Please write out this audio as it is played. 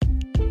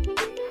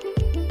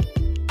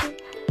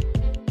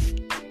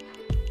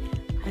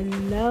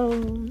Hello,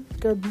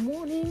 good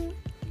morning,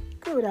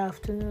 good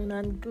afternoon,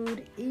 and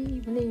good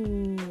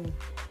evening.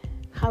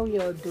 How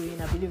you all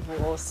doing? I believe we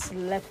all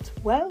slept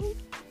well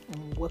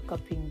and woke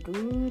up in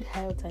good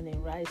health and in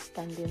right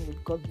standing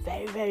with God.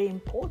 Very, very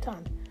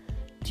important.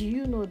 Do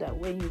you know that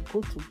when you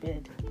go to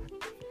bed,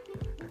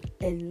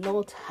 a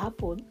lot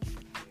happens,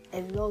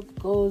 a lot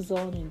goes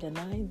on in the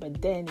night,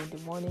 but then in the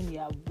morning you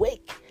are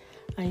awake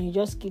and you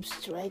just keep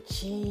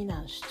stretching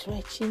and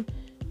stretching.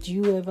 Do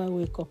you ever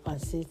wake up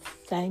and say,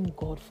 thank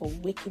God for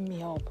waking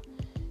me up?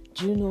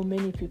 Do you know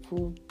many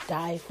people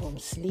die from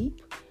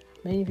sleep?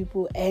 Many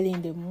people early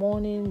in the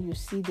morning, you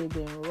see they've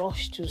been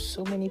rushed to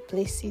so many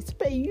places,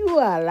 but you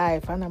are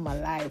alive and I'm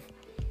alive.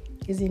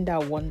 Isn't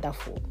that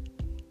wonderful?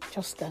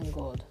 Just thank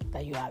God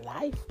that you are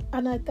alive.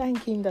 And I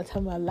thank Him that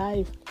I'm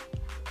alive.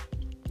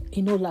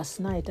 You know, last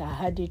night I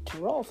had it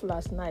rough.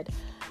 Last night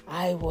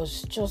I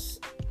was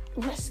just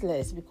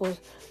restless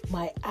because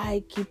my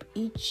eye keep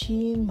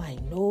itching, my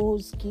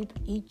nose keep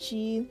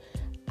itching,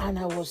 and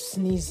I was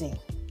sneezing.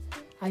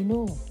 I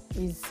know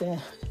it's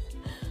the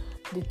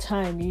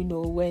time,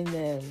 when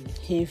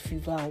hay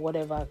fever or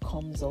whatever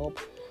comes up,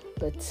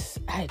 but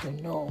I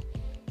don't know.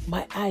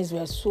 My eyes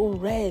were so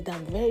red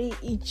and very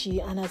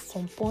itchy, and at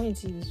some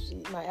point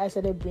my eyes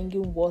started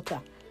bringing water.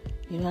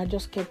 I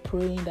just kept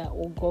praying that,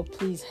 oh God,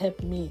 please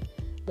help me.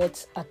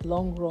 But at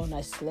long run,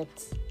 I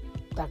slept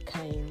that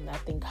kind, I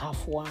think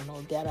 1:30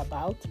 or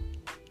thereabout.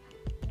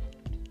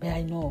 But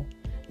I know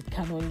it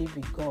can only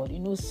be God.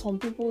 Some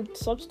people,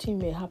 such thing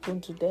may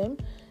happen to them.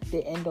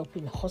 They end up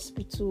in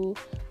hospital,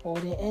 or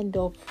they end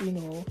up,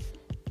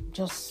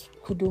 just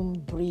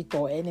couldn't breathe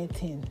or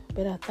anything.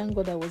 But I thank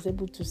God I was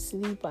able to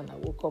sleep, and I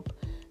woke up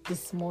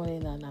this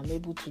morning and I'm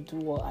able to do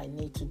what I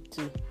need to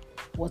do.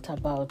 What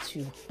about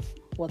you?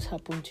 What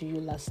happened to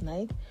you last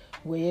night?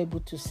 Were you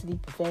able to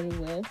sleep very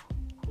well?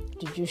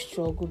 Did you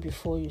struggle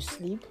before you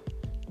sleep?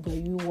 Were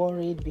you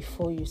worried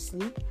before you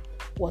sleep?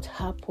 What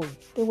happened?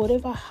 But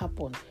whatever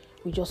happened,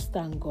 we just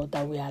thank God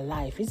that we are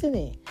alive, isn't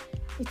it?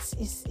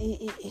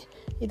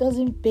 It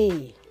doesn't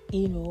pay,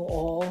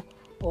 or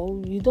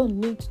you don't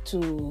need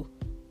to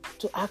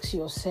ask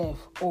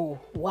yourself, oh,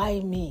 why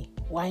me?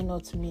 Why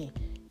not me?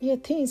 Yeah,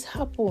 things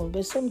happen,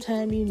 but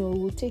sometimes,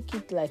 we'll take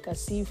it like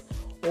as if,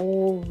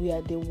 oh, we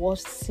are the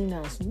worst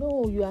sinners.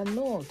 No, you are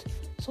not.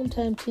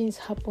 Sometimes things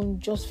happen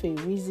just for a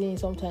reason.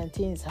 Sometimes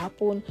things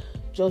happen,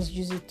 just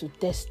use it to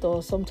test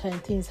us. Sometimes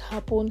things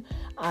happen,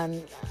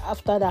 and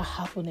after that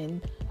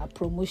happening, a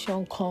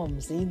promotion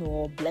comes,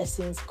 or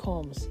blessings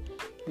comes.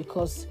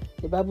 Because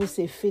the Bible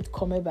says faith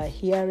cometh by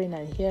hearing,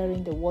 and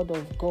hearing the word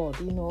of God.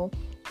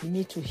 You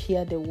need to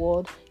hear the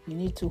word. You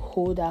need to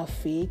hold our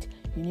faith.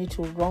 You need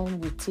to run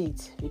with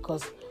it,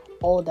 because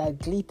all that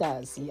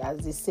glitters, as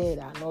they said,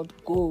 are not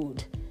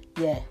gold.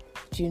 Yeah,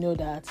 do you know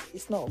that?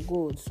 It's not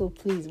gold. So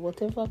please,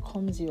 whatever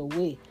comes your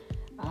way,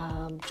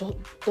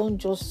 don't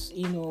just,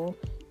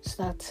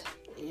 start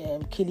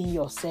killing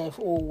yourself.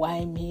 Oh,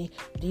 why me?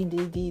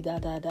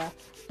 Da.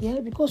 Yeah,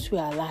 because we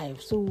are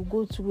alive. So we'll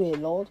go through a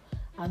lot.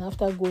 And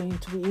after going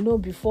through,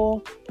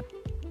 before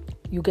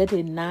you get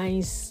a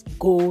nice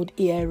gold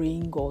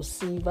earring or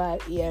silver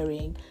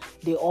earring,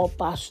 they all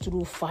pass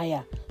through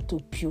fire to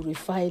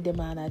purify them,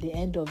 and at the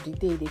end of the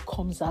day, they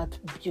comes out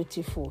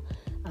beautiful.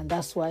 And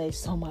that's why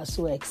some are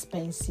so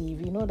expensive,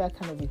 that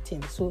kind of a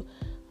thing. So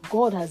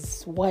God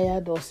has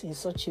wired us in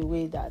such a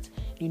way that,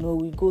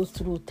 we go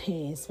through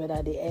things, but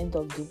at the end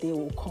of the day,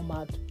 we'll come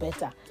out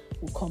better,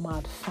 we'll come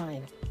out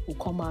fine, we'll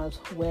come out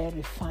well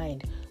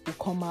refined, we'll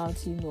come out,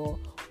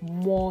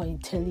 more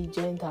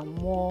intelligent, and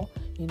more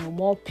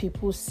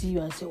people see you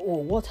and say, oh,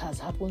 what has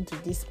happened to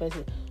this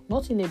person?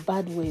 Not in a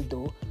bad way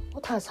though.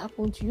 What has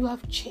happened to you? You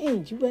have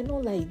changed. You were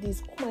not like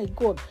this. Oh my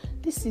God,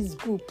 this is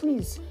good.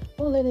 Please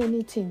don't let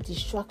anything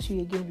distract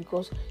you again,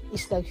 because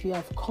it's like you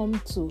have come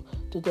to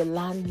the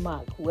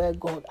landmark where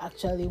God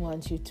actually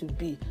wants you to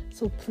be.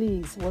 So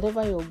please,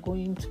 whatever you're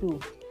going through,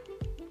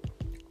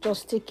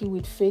 just take it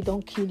with faith.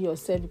 Don't kill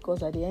yourself,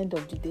 because at the end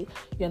of the day,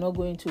 you're not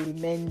going to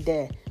remain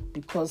there.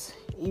 Because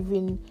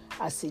even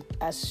as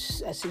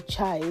a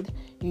child,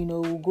 we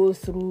go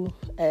through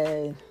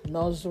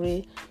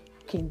nursery,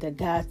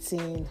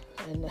 kindergarten,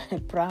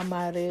 and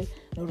primary,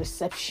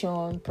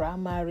 reception,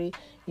 primary,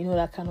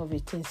 that kind of a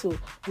thing. So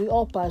we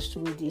all pass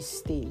through this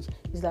stage.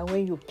 It's like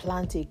when you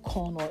plant a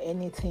corn or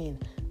anything,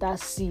 that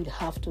seed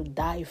have to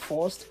die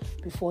first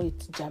before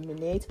it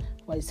germinates.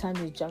 By the time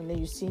it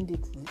germinates, you see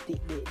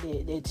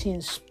the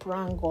thing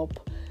sprang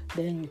up.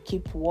 Then you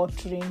keep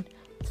watering.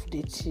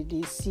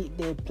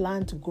 The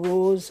plant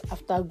grows.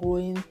 After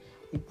growing,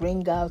 it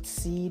brings out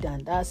seed,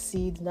 and that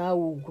seed now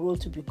will grow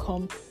to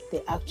become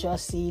the actual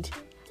seed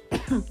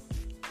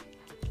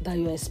that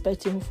you're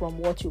expecting from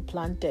what you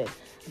planted.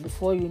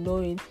 Before you know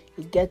it,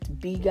 it gets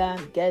bigger,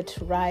 gets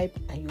ripe,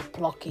 and you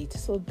pluck it.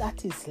 So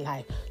that is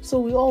life. So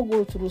we all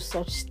go through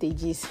such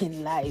stages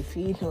in life.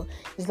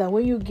 It's like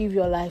when you give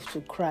your life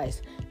to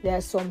Christ, there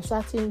are some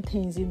certain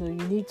things, you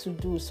need to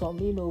do,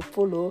 some,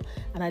 follow.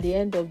 And at the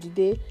end of the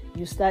day,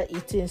 you start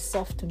eating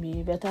soft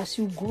meat. But as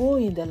you grow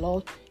in the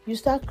Lord, you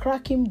start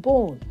cracking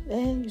bone.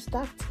 Then you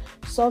start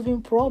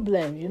solving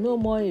problems. You're no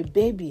more a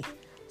baby.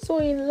 So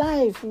in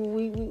life,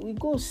 we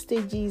go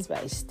stages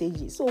by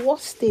stages. So what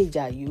stage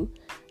are you?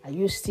 Are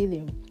you still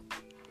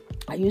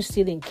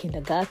in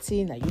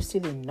kindergarten? Are you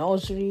still in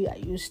nursery? Are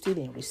you still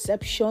in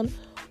reception?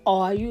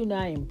 Or are you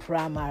now in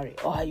primary?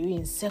 Or are you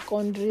in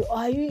secondary? Or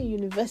are you in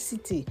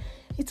university?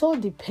 It all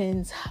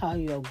depends how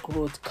your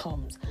growth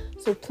comes.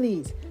 So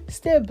please,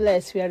 stay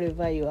blessed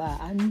wherever you are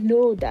and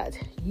know that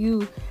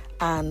you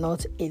are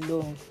not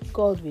alone.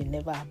 God will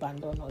never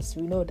abandon us.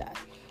 We know that.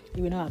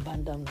 He will not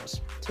abandon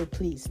us. So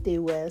please, stay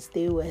well.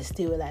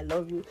 I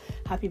love you.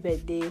 Happy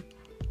birthday.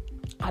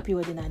 Happy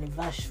wedding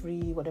anniversary.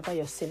 Whatever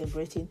you're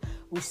celebrating,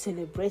 we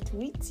celebrate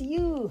with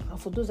you. And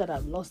for those that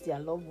have lost their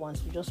loved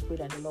ones, we just pray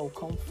that the Lord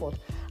will comfort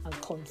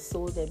and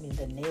console them in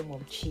the name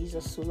of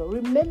Jesus. So Lord,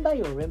 remember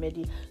your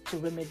remedy to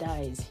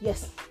remedize.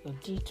 Yes, your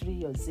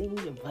D3, your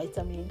zinc, your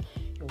vitamin,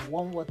 your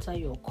warm water,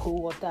 your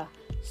cold water.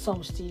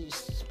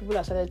 People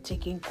have started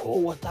taking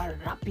cold water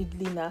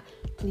rapidly now.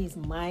 Please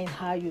mind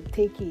how you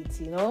take it,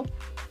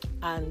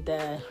 and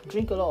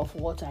drink a lot of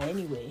water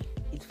anyway.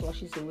 It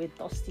flushes away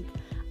toxic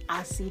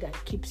acid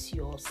and keeps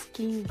your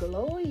skin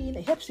glowing.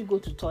 It helps you go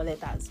to toilet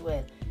as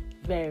well.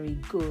 Very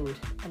good.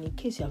 And in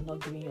case you have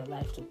not given your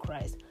life to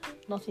Christ,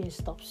 nothing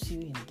stops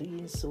you in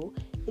doing so.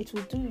 It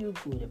will do you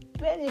good. A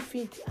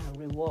benefit and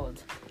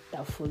reward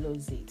that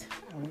follows it.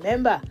 And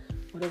remember,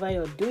 whatever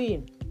you're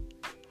doing,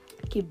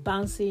 keep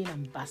bouncing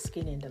and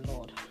basking in the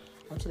Lord.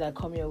 Until I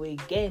come your way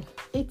again,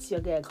 it's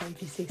your girl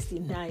Comfy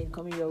 69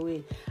 coming your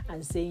way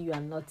and saying you are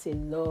not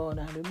alone.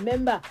 And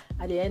remember,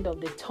 at the end of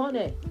the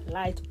tunnel,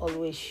 light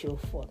always show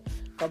forth.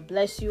 God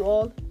bless you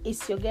all.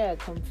 It's your girl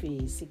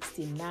Comfy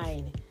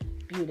 69.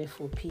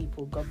 Beautiful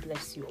people. God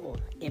bless you all.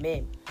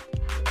 Amen.